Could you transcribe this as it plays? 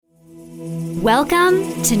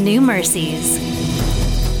Welcome to New Mercies,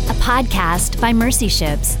 a podcast by Mercy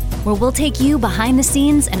Ships, where we'll take you behind the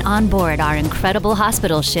scenes and on board our incredible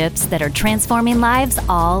hospital ships that are transforming lives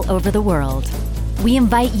all over the world. We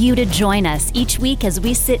invite you to join us each week as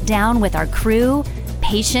we sit down with our crew,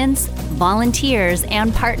 patients, volunteers,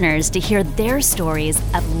 and partners to hear their stories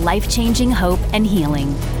of life-changing hope and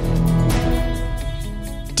healing.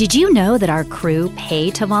 Did you know that our crew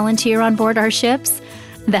pay to volunteer on board our ships?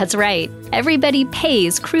 That's right. Everybody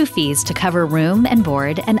pays crew fees to cover room and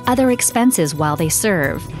board and other expenses while they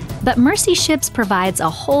serve. But Mercy Ships provides a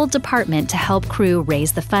whole department to help crew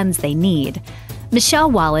raise the funds they need.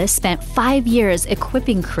 Michelle Wallace spent 5 years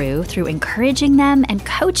equipping crew through encouraging them and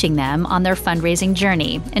coaching them on their fundraising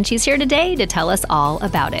journey, and she's here today to tell us all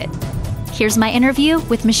about it. Here's my interview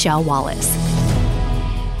with Michelle Wallace.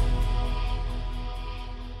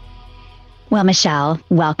 Well, Michelle,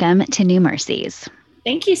 welcome to New Mercies.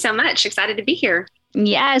 Thank you so much. Excited to be here.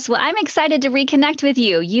 Yes. Well, I'm excited to reconnect with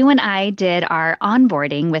you. You and I did our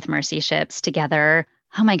onboarding with Mercy Ships together.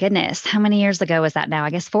 Oh my goodness. How many years ago was that now? I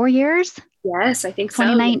guess 4 years? Yes, I think so.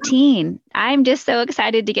 2019. I'm just so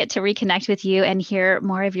excited to get to reconnect with you and hear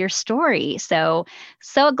more of your story. So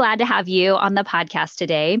glad to have you on the podcast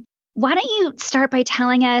today. Why don't you start by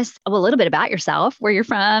telling us a little bit about yourself, where you're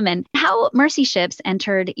from, and how Mercy Ships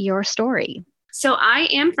entered your story? So I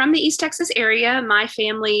am from the East Texas area. My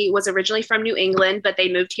family was originally from New England, but they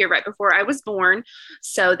moved here right before I was born.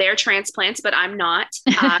 So they're transplants, but I'm not.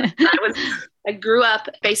 I grew up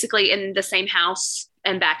basically in the same house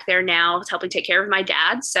and back there now, helping take care of my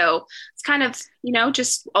dad. So it's kind of,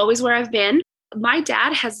 just always where I've been. My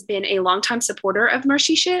dad has been a longtime supporter of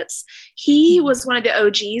Mercy Ships. He was one of the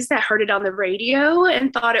OGs that heard it on the radio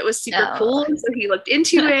and thought it was super cool. And so he looked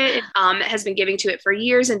into it, has been giving to it for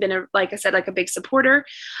years and been, like I said, like a big supporter.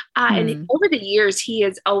 And over the years, he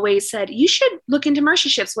has always said, you should look into Mercy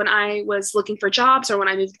Ships. When I was looking for jobs or when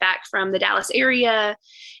I moved back from the Dallas area,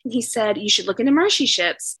 and he said, you should look into Mercy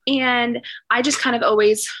Ships. And I just kind of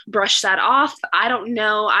always brushed that off. I don't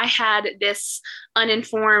know. I had this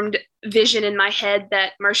uninformed vision in my head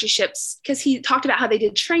that Mercy Ships, because he talked about how they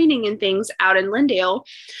did training and things out in Lindale.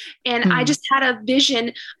 And I just had a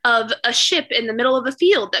vision of a ship in the middle of a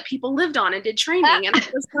field that people lived on and did training. And I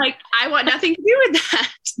was like, I want nothing to do with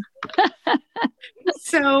that.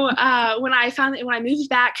 So when I moved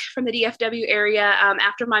back from the DFW area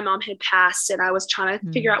after my mom had passed and I was trying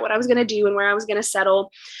to figure out what I was going to do and where I was going to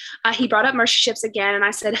settle, he brought up Mercy Ships again. And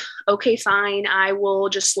I said, okay, fine. I will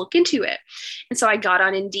just look into it. And so I got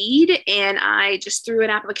on Indeed and I just threw an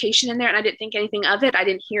application in there and I didn't think anything of it. I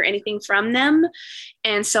didn't hear anything from them.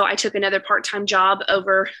 And so I took another part-time job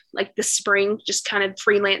over like the spring, just kind of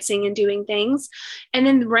freelancing and doing things. And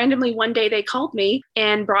then randomly one day they called me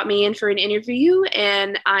and brought me in for an interview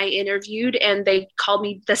and I interviewed and they called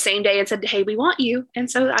me the same day and said, hey, we want you. And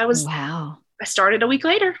so I started a week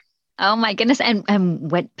later. Oh my goodness. And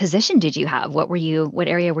what position did you have? What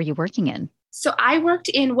area were you working in? So I worked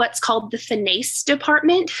in what's called the FINACE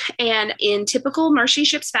department. And in typical Mercy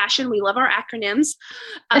Ships fashion, we love our acronyms.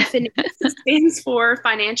 FINACE stands for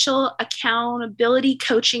Financial Accountability,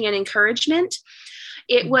 Coaching, and Encouragement.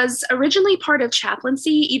 It was originally part of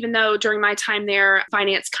chaplaincy, even though during my time there,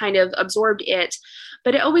 finance kind of absorbed it.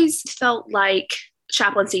 But it always felt like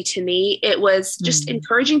chaplaincy to me. It was just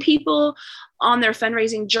encouraging people on their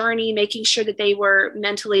fundraising journey, making sure that they were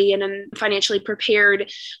mentally and financially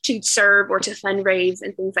prepared to serve or to fundraise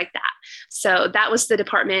and things like that. So that was the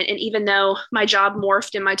department. And even though my job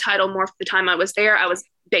morphed and my title morphed the time I was there, I was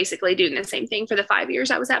basically doing the same thing for the 5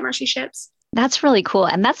 years I was at Mercy Ships. That's really cool.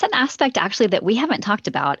 And that's an aspect actually that we haven't talked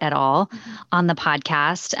about at all on the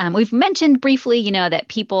podcast. We've mentioned briefly, that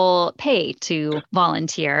people pay to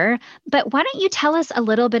volunteer, but why don't you tell us a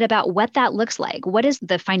little bit about what that looks like? What is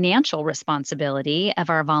the financial responsibility of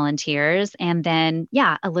our volunteers? And then,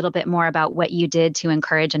 a little bit more about what you did to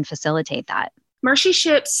encourage and facilitate that. Mercy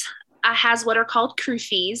Ships has what are called crew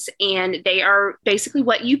fees, and they are basically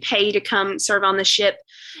what you pay to come serve on the ship.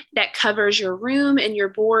 That covers your room and your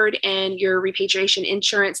board and your repatriation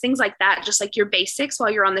insurance, things like that, just like your basics while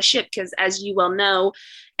you're on the ship. Because as you well know,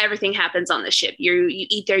 everything happens on the ship. You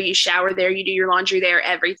eat there, you shower there, you do your laundry there,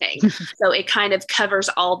 everything. So it kind of covers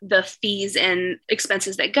all the fees and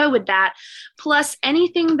expenses that go with that. Plus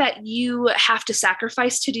anything that you have to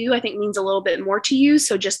sacrifice to do, I think means a little bit more to you.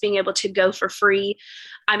 So just being able to go for free,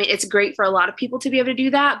 I mean, it's great for a lot of people to be able to do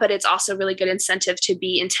that, but it's also really good incentive to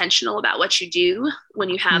be intentional about what you do when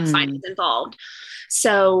you have finance involved.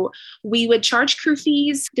 So we would charge crew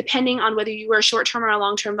fees depending on whether you were a short-term or a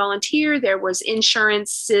long-term volunteer. There was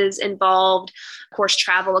insurances involved, of course,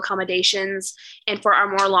 travel accommodations. And for our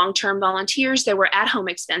more long-term volunteers, there were at-home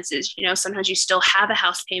expenses. You know, sometimes you still have a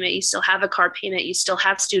house payment, you still have a car payment, you still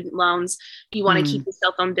have student loans, you want to keep the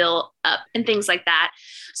cell phone bill up and things like that.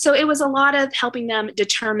 So it was a lot of helping them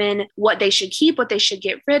determine what they should keep, what they should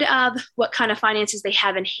get rid of, what kind of finances they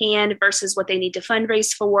have in hand versus what they need to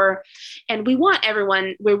fundraise for. And we wanted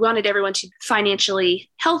everyone to be financially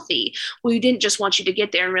healthy. We didn't just want you to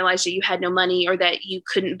get there and realize that you had no money or that you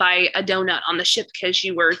couldn't buy a donut on the ship because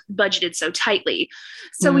you were budgeted so tightly.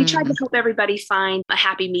 So we tried to help everybody find a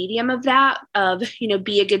happy medium of that, of, you know,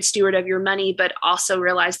 be a good steward of your money, but also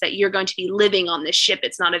realize that you're going to be living on this ship.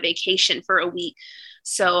 It's not a vacation for a week.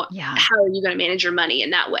 So how are you going to manage your money in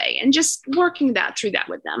that way? And just working through that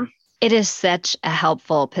with them. It is such a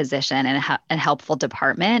helpful position and a helpful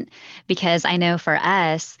department, because I know for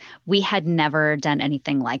us, we had never done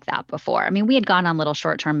anything like that before. I mean, we had gone on little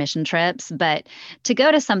short-term mission trips, but to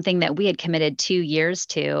go to something that we had committed 2 years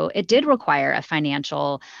to, it did require a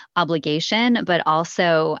financial obligation, but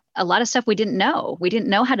also a lot of stuff we didn't know. We didn't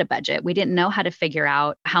know how to budget. We didn't know how to figure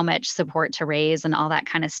out how much support to raise and all that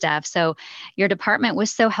kind of stuff. So your department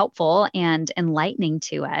was so helpful and enlightening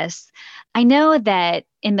to us. I know that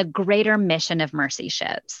in the greater mission of Mercy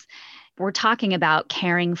Ships, we're talking about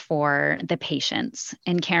caring for the patients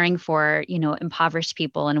and caring for, you know, impoverished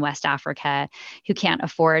people in West Africa who can't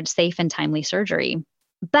afford safe and timely surgery.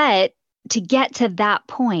 But to get to that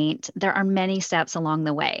point, there are many steps along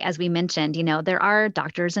the way. As we mentioned, you know, there are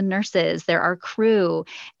doctors and nurses, there are crew,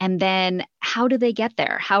 and then how do they get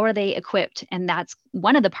there? How are they equipped? And that's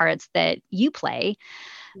one of the parts that you play.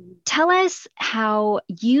 Tell us how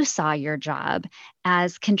you saw your job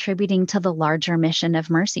as contributing to the larger mission of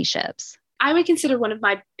Mercy Ships. I would consider one of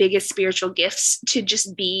my biggest spiritual gifts to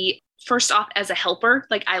just be, first off, as a helper.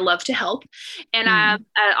 Like, I love to help. And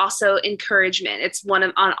also encouragement. It's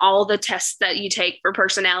on all the tests that you take for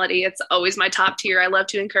personality. It's always my top tier. I love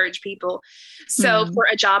to encourage people. So for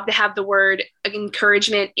a job to have the word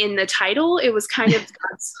encouragement in the title, it was kind of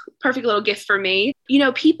God's perfect little gift for me. You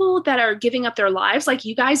know, people that are giving up their lives like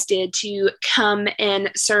you guys did to come and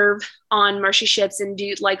serve on Mercy Ships and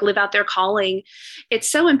live out their calling. It's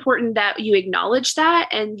so important that you acknowledge that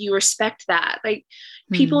and you respect that. Like,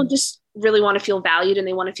 people just really want to feel valued and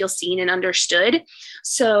they want to feel seen and understood.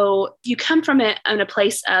 So you come from it in a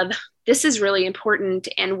place of, this is really important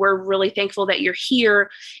and we're really thankful that you're here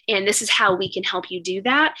and this is how we can help you do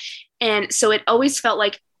that. And so it always felt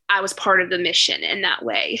like I was part of the mission in that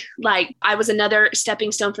way. Like, I was another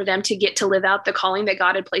stepping stone for them to get to live out the calling that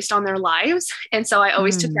God had placed on their lives. And so I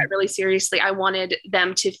always took that really seriously. I wanted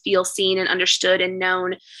them to feel seen and understood and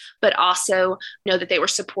known, but also know that they were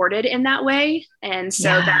supported in that way. And so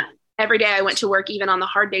that every day I went to work, even on the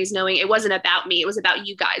hard days, knowing it wasn't about me. It was about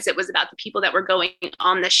you guys. It was about the people that were going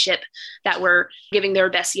on the ship that were giving their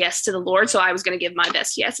best yes to the Lord. So I was going to give my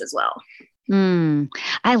best yes as well.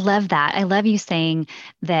 I love that. I love you saying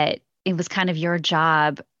that it was kind of your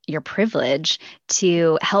job, your privilege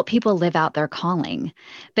to help people live out their calling.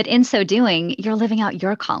 But in so doing, you're living out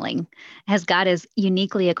your calling as God has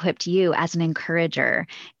uniquely equipped you as an encourager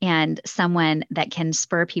and someone that can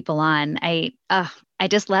spur people on. I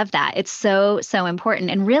just love that. It's so, so important.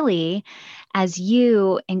 And really, as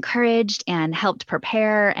you encouraged and helped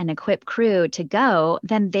prepare and equip crew to go,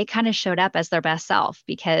 then they kind of showed up as their best self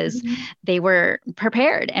because they were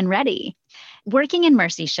prepared and ready. Working in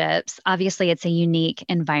Mercy Ships, obviously it's a unique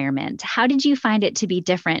environment. How did you find it to be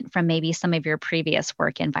different from maybe some of your previous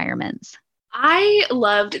work environments? I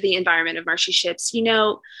loved the environment of Mercy Ships. You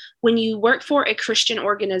know, when you work for a Christian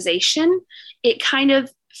organization, it kind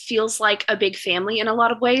of feels like a big family in a lot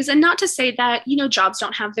of ways. And not to say that, you know, jobs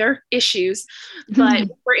don't have their issues, but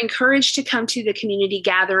we're encouraged to come to the community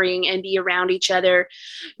gathering and be around each other.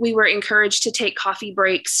 We were encouraged to take coffee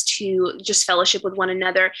breaks to just fellowship with one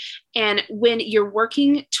another. And when you're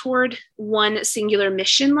working toward one singular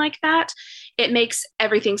mission like that, it makes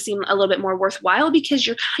everything seem a little bit more worthwhile because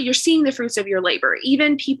you're seeing the fruits of your labor.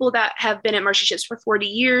 Even people that have been at Mercy Ships for 40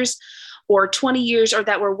 years or 20 years, or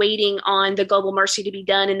that were waiting on the Global Mercy to be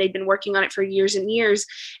done and they've been working on it for years and years,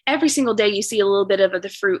 every single day you see a little bit of the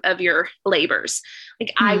fruit of your labors.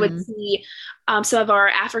 Like I would see some of our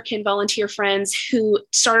African volunteer friends who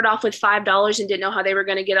started off with $5 and didn't know how they were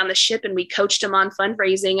going to get on the ship. And we coached them on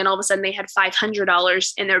fundraising. And all of a sudden they had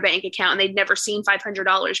 $500 in their bank account and they'd never seen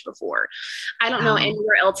 $500 before. I don't know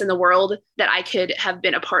anywhere else in the world that I could have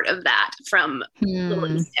been a part of that from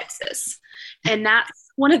Little East, Texas. And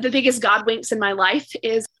that's one of the biggest God winks in my life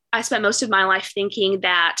is I spent most of my life thinking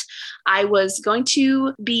that I was going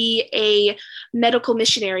to be a medical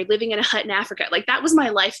missionary living in a hut in Africa. Like that was my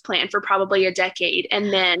life plan for probably a decade.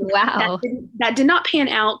 And then that did not pan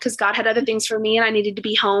out because God had other things for me and I needed to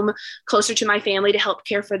be home closer to my family to help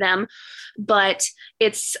care for them. But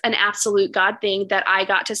it's an absolute God thing that I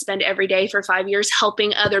got to spend every day for 5 years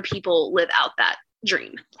helping other people live out that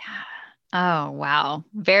dream. Yeah. Oh, wow.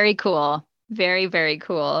 Very cool. Very, very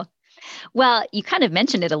cool. Well, you kind of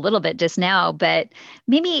mentioned it a little bit just now, but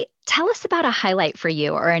maybe tell us about a highlight for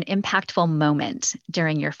you or an impactful moment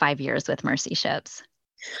during your 5 years with Mercy Ships.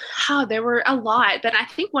 Oh, there were a lot, but I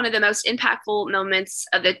think one of the most impactful moments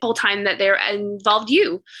of the whole time that there involved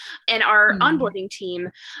you and our onboarding team.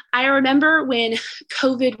 I remember when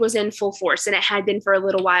COVID was in full force and it had been for a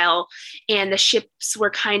little while and the ships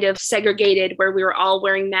were kind of segregated where we were all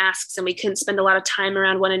wearing masks and we couldn't spend a lot of time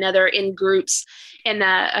around one another in groups. And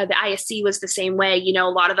the ISC was the same way. You know,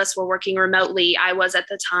 a lot of us were working remotely. I was at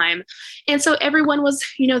the time. And so everyone was,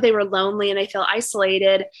 you know, they were lonely and they felt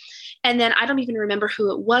isolated. And then I don't even remember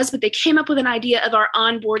who it was, but they came up with an idea of our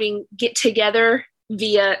onboarding get together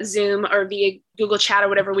via Zoom or via Google Chat or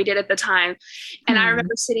whatever we did at the time. And I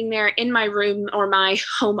remember sitting there in my room or my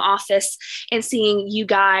home office and seeing you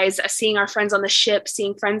guys, seeing our friends on the ship,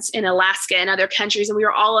 seeing friends in Alaska and other countries. And we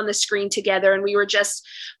were all on the screen together. And we were just,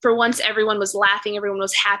 for once, everyone was laughing, everyone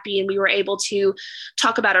was happy. And we were able to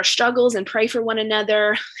talk about our struggles and pray for one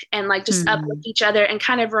another and like just uplift each other and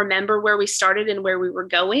kind of remember where we started and where we were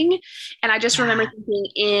going. And I just remember thinking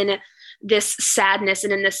in this sadness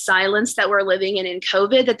and in this silence that we're living in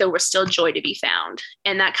COVID, that there was still joy to be found.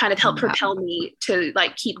 And that kind of helped propel me to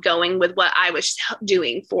like keep going with what I was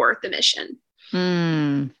doing for the mission.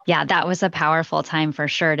 Yeah, that was a powerful time for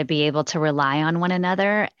sure to be able to rely on one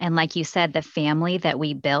another. And like you said, the family that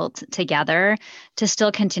we built together to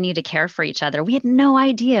still continue to care for each other. We had no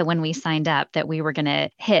idea when we signed up that we were going to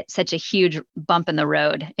hit such a huge bump in the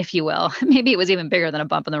road, if you will. Maybe it was even bigger than a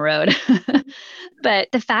bump in the road. But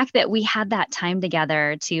the fact that we had that time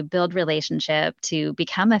together to build relationship, to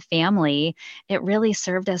become a family, it really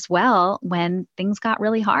served us well when things got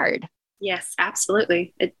really hard. Yes,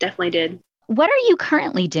 absolutely. It definitely did. What are you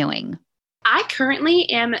currently doing? I currently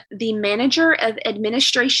am the manager of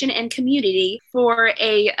administration and community for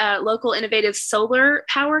a local innovative solar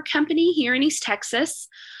power company here in East Texas.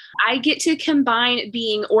 I get to combine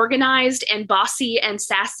being organized and bossy and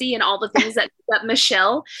sassy and all the things that make up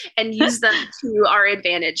Michelle and use them to our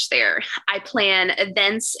advantage there. I plan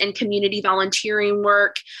events and community volunteering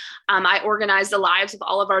work. I organize the lives of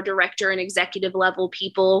all of our director and executive level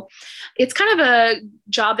people. It's kind of a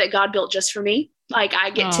job that God built just for me. Like I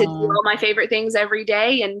get to do all my favorite things every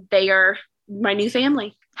day and they are my new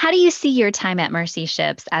family. How do you see your time at Mercy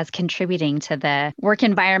Ships as contributing to the work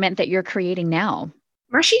environment that you're creating now?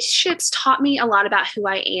 Mercy Ships taught me a lot about who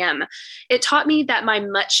I am. It taught me that my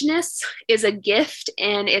muchness is a gift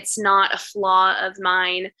and it's not a flaw of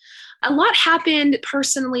mine. A lot happened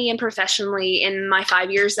personally and professionally in my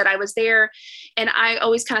 5 years that I was there. And I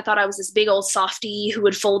always kind of thought I was this big old softie who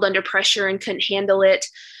would fold under pressure and couldn't handle it.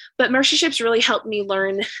 But Mercy Ships really helped me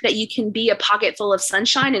learn that you can be a pocket full of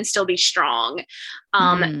sunshine and still be strong.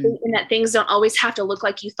 And that things don't always have to look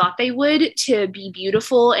like you thought they would to be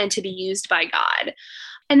beautiful and to be used by God.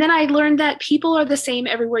 And then I learned that people are the same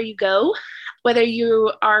everywhere you go, whether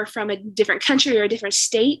you are from a different country or a different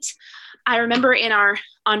state. I remember in our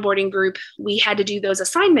onboarding group, we had to do those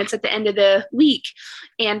assignments at the end of the week.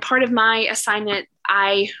 And part of my assignment,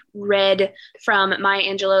 I read from Maya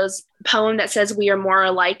Angelou's poem that says, "We are more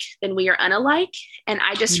alike than we are unalike." And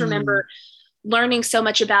I just remember learning so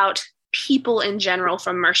much about people in general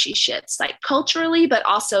from Mercy Ships, like culturally, but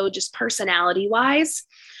also just personality wise.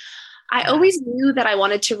 I always knew that I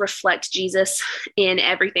wanted to reflect Jesus in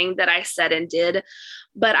everything that I said and did.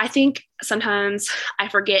 But I think sometimes I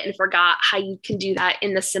forget and forgot how you can do that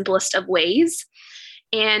in the simplest of ways.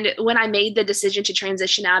 And when I made the decision to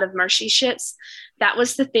transition out of Mercy Ships, that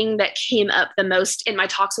was the thing that came up the most in my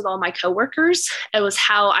talks with all my coworkers. It was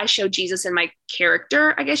how I showed Jesus in my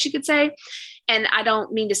character, I guess you could say. And I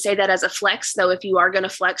don't mean to say that as a flex, though. If you are going to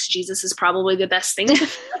flex, Jesus is probably the best thing to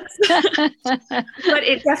flex. But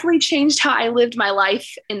it definitely changed how I lived my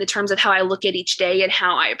life in the terms of how I look at each day and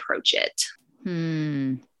how I approach it.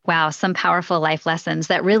 Wow, some powerful life lessons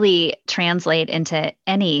that really translate into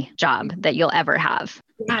any job that you'll ever have.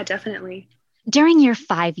 Yeah, definitely. During your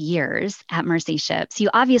 5 years at Mercy Ships,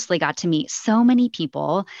 you obviously got to meet so many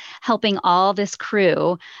people, helping all this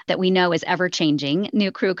crew that we know is ever changing.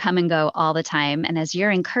 New crew come and go all the time. And as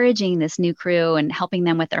you're encouraging this new crew and helping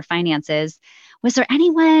them with their finances, was there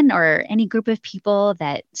anyone or any group of people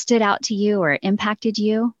that stood out to you or impacted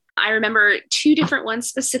you? I remember two different ones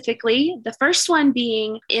specifically. The first one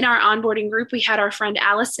being in our onboarding group, we had our friend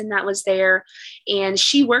Allison that was there, and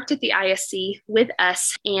she worked at the ISC with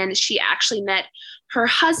us, and she actually met her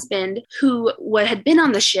husband who had been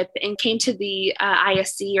on the ship and came to the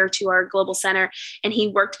ISC or to our global center. And he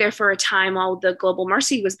worked there for a time while the Global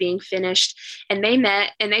Mercy was being finished. And they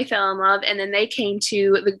met and they fell in love. And then they came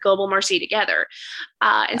to the Global Mercy together.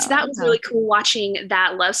 So that was really cool watching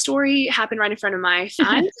that love story happen right in front of my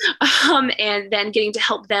eyes. And then getting to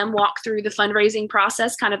help them walk through the fundraising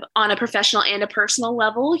process kind of on a professional and a personal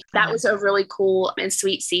level. That was a really cool and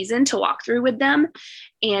sweet season to walk through with them.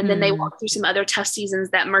 And then they walked through some other tough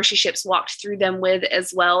seasons that Mercy Ships walked through them with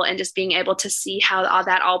as well. And just being able to see how all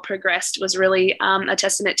that all progressed was really a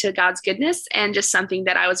testament to God's goodness and just something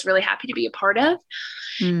that I was really happy to be a part of.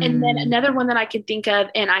 And then another one that I could think of,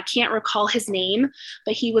 and I can't recall his name,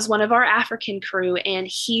 but he was one of our African crew. And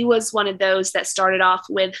he was one of those that started off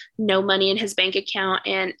with no money in his bank account,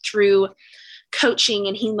 and through coaching,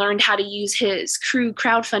 and he learned how to use his crew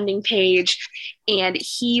crowdfunding page, and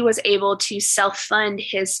he was able to self-fund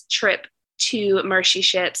his trip to Mercy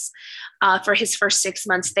Ships for his first 6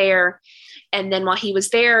 months there. And then while he was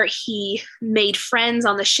there, he made friends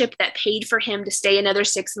on the ship that paid for him to stay another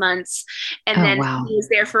 6 months. And then he was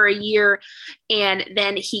there for a year. And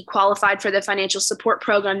then he qualified for the financial support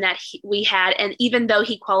program that we had. And even though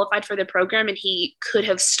he qualified for the program and he could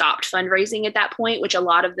have stopped fundraising at that point, which a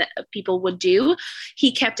lot of the people would do,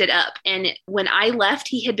 he kept it up. And when I left,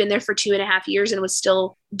 he had been there for 2.5 years and was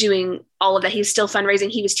still doing all of that. He was still fundraising.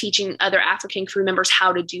 He was teaching other African crew members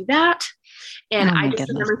how to do that. And I just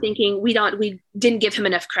remember thinking we didn't give him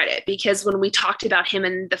enough credit, because when we talked about him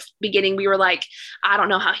in the beginning, we were like, I don't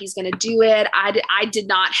know how he's going to do it. I did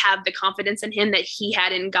not have the confidence in him that he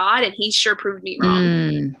had in God, and he sure proved me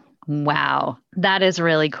wrong. Wow. That is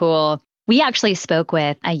really cool. We actually spoke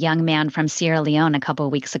with a young man from Sierra Leone a couple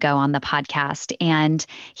of weeks ago on the podcast, and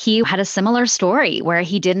he had a similar story where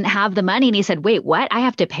he didn't have the money. And he said, wait, what? I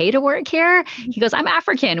have to pay to work here? He goes, I'm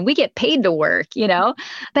African. We get paid to work,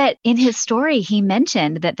 But in his story, he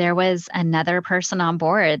mentioned that there was another person on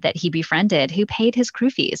board that he befriended who paid his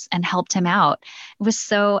crew fees and helped him out. It was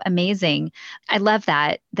so amazing. I love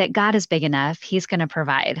that God is big enough. He's going to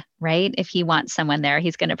provide, right? If he wants someone there,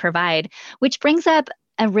 he's going to provide, which brings up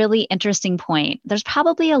a really interesting point. There's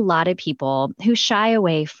probably a lot of people who shy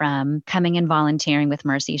away from coming and volunteering with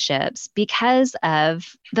Mercy Ships because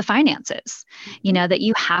of the finances, that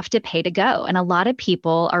you have to pay to go. And a lot of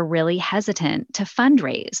people are really hesitant to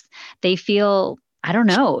fundraise. They feel, I don't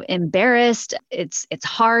know, embarrassed. It's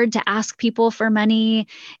hard to ask people for money,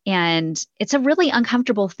 and it's a really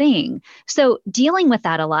uncomfortable thing. So dealing with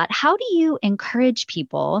that a lot, how do you encourage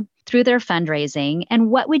people through their fundraising?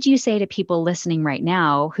 And what would you say to people listening right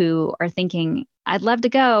now who are thinking, I'd love to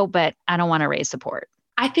go, but I don't want to raise support?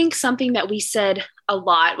 I think something that we said a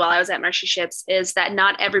lot while I was at Mercy Ships is that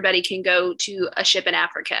not everybody can go to a ship in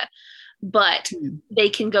Africa, but they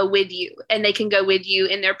can go with you, and they can go with you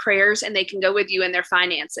in their prayers, and they can go with you in their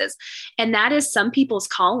finances. And that is some people's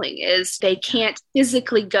calling, is they can't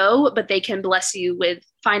physically go, but they can bless you with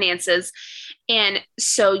finances. And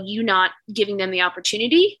so you not giving them the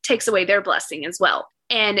opportunity takes away their blessing as well.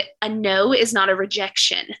 And a no is not a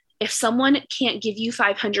rejection. If someone can't give you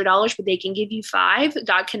 $500, but they can give you $5,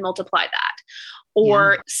 God can multiply that.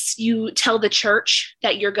 Or you tell the church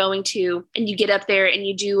that you're going to, and you get up there and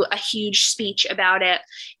you do a huge speech about it,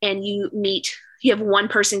 and you have one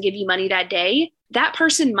person give you money that day. That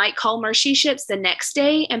person might call Mercy Ships the next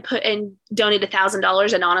day and donate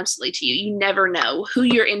 $1,000 anonymously to you. You never know who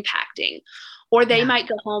you're impacting. Or they might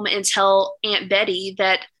go home and tell Aunt Betty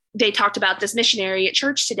that they talked about this missionary at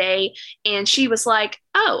church today, and she was like,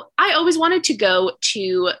 oh, I always wanted to go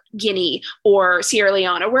to Guinea or Sierra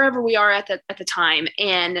Leone or wherever we are at the time,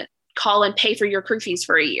 and call and pay for your crew fees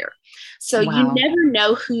for a year. So you never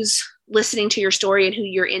know who's listening to your story and who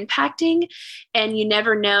you're impacting, and you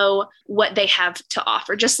never know what they have to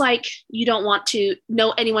offer. Just like you don't want to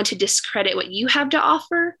know anyone to discredit what you have to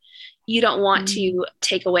offer, you don't want to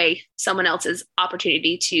take away someone else's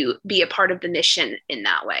opportunity to be a part of the mission in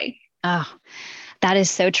that way. Oh, that is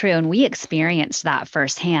so true. And we experienced that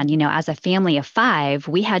firsthand. As a family of 5,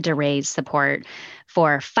 we had to raise support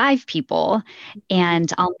for 5 people.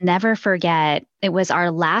 And I'll never forget, it was our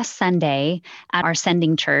last Sunday at our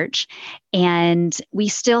sending church, and we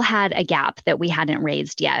still had a gap that we hadn't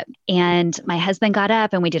raised yet. And my husband got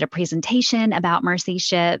up and we did a presentation about Mercy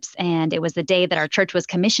Ships. And it was the day that our church was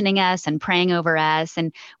commissioning us and praying over us.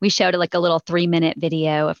 And we showed like a little 3-minute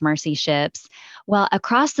video of Mercy Ships. Well,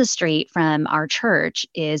 across the street from our church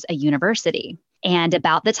is a university. And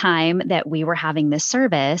about the time that we were having this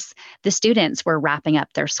service, the students were wrapping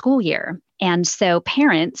up their school year. And so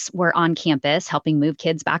parents were on campus helping move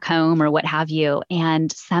kids back home or what have you.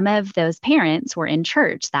 And some of those parents were in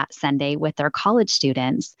church that Sunday with their college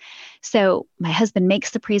students. So my husband makes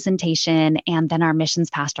the presentation, and then our missions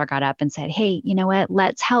pastor got up and said, hey, you know what,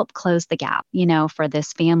 let's help close the gap, for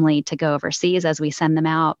this family to go overseas as we send them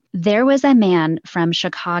out. There was a man from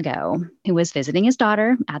Chicago who was visiting his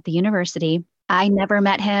daughter at the university. I never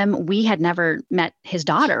met him. We had never met his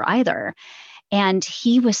daughter either. And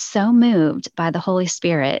he was so moved by the Holy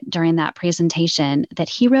Spirit during that presentation that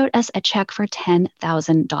he wrote us a check for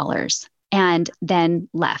 $10,000 and then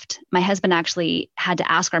left. My husband actually had to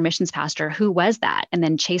ask our missions pastor, who was that? And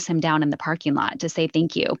then chase him down in the parking lot to say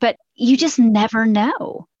thank you. But you just never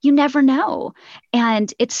know. You never know.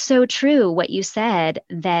 And it's so true what you said,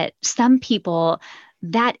 that some people,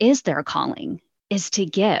 that is their calling, is to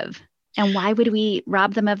give. And why would we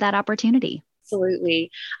rob them of that opportunity? Absolutely.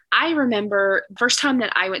 I remember first time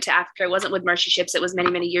that I went to Africa, it wasn't with Mercy Ships. It was many,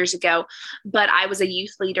 many years ago, but I was a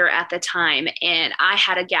youth leader at the time and I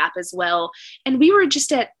had a gap as well. And we were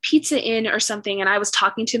just at Pizza Inn or something. And I was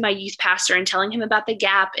talking to my youth pastor and telling him about the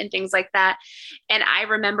gap and things like that. And I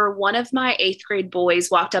remember one of my 8th grade boys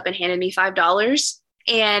walked up and handed me $5.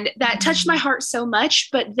 And that touched my heart so much.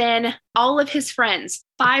 But then all of his friends,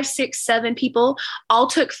 5, 6, 7 people, all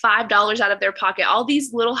took $5 out of their pocket. All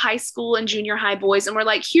these little high school and junior high boys. And we're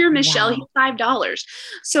like, here, Michelle, here's $5.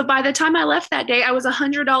 So by the time I left that day, I was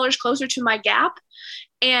 $100 closer to my gap.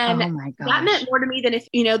 And that meant more to me than if,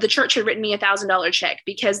 the church had written me $1,000 check,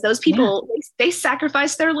 because those people, they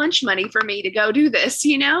sacrificed their lunch money for me to go do this,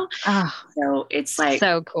 So it's like,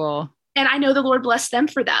 so cool. And I know the Lord blessed them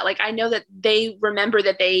for that. Like, I know that they remember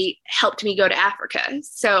that they helped me go to Africa.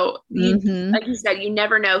 So like you said, you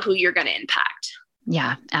never know who you're going to impact.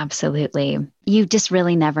 Yeah, absolutely. You just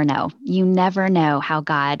really never know. You never know how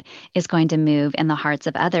God is going to move in the hearts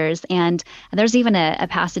of others. And there's even a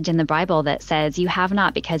passage in the Bible that says, you have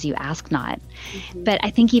not because you ask not. But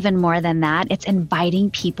I think even more than that, it's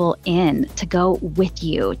inviting people in to go with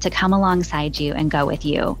you, to come alongside you and go with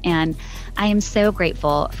you. And I am so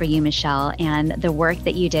grateful for you, Michelle, and the work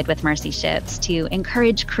that you did with Mercy Ships to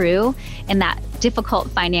encourage crew in that difficult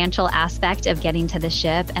financial aspect of getting to the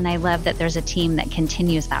ship. And I love that there's a team that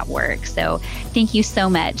continues that work. So thank you so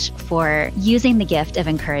much for using the gift of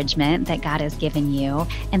encouragement that God has given you.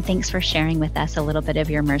 And thanks for sharing with us a little bit of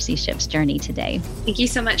your Mercy Ships journey today. Thank you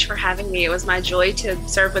so much for having me. It was my joy to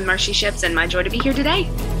serve with Mercy Ships and my joy to be here today.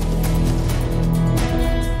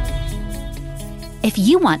 If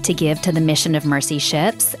you want to give to the mission of Mercy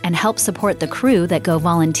Ships and help support the crew that go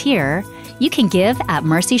volunteer, you can give at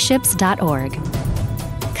mercyships.org.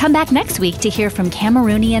 Come back next week to hear from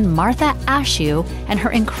Cameroonian Martha Ashu and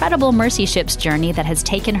her incredible Mercy Ships journey that has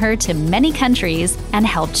taken her to many countries and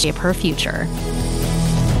helped shape her future.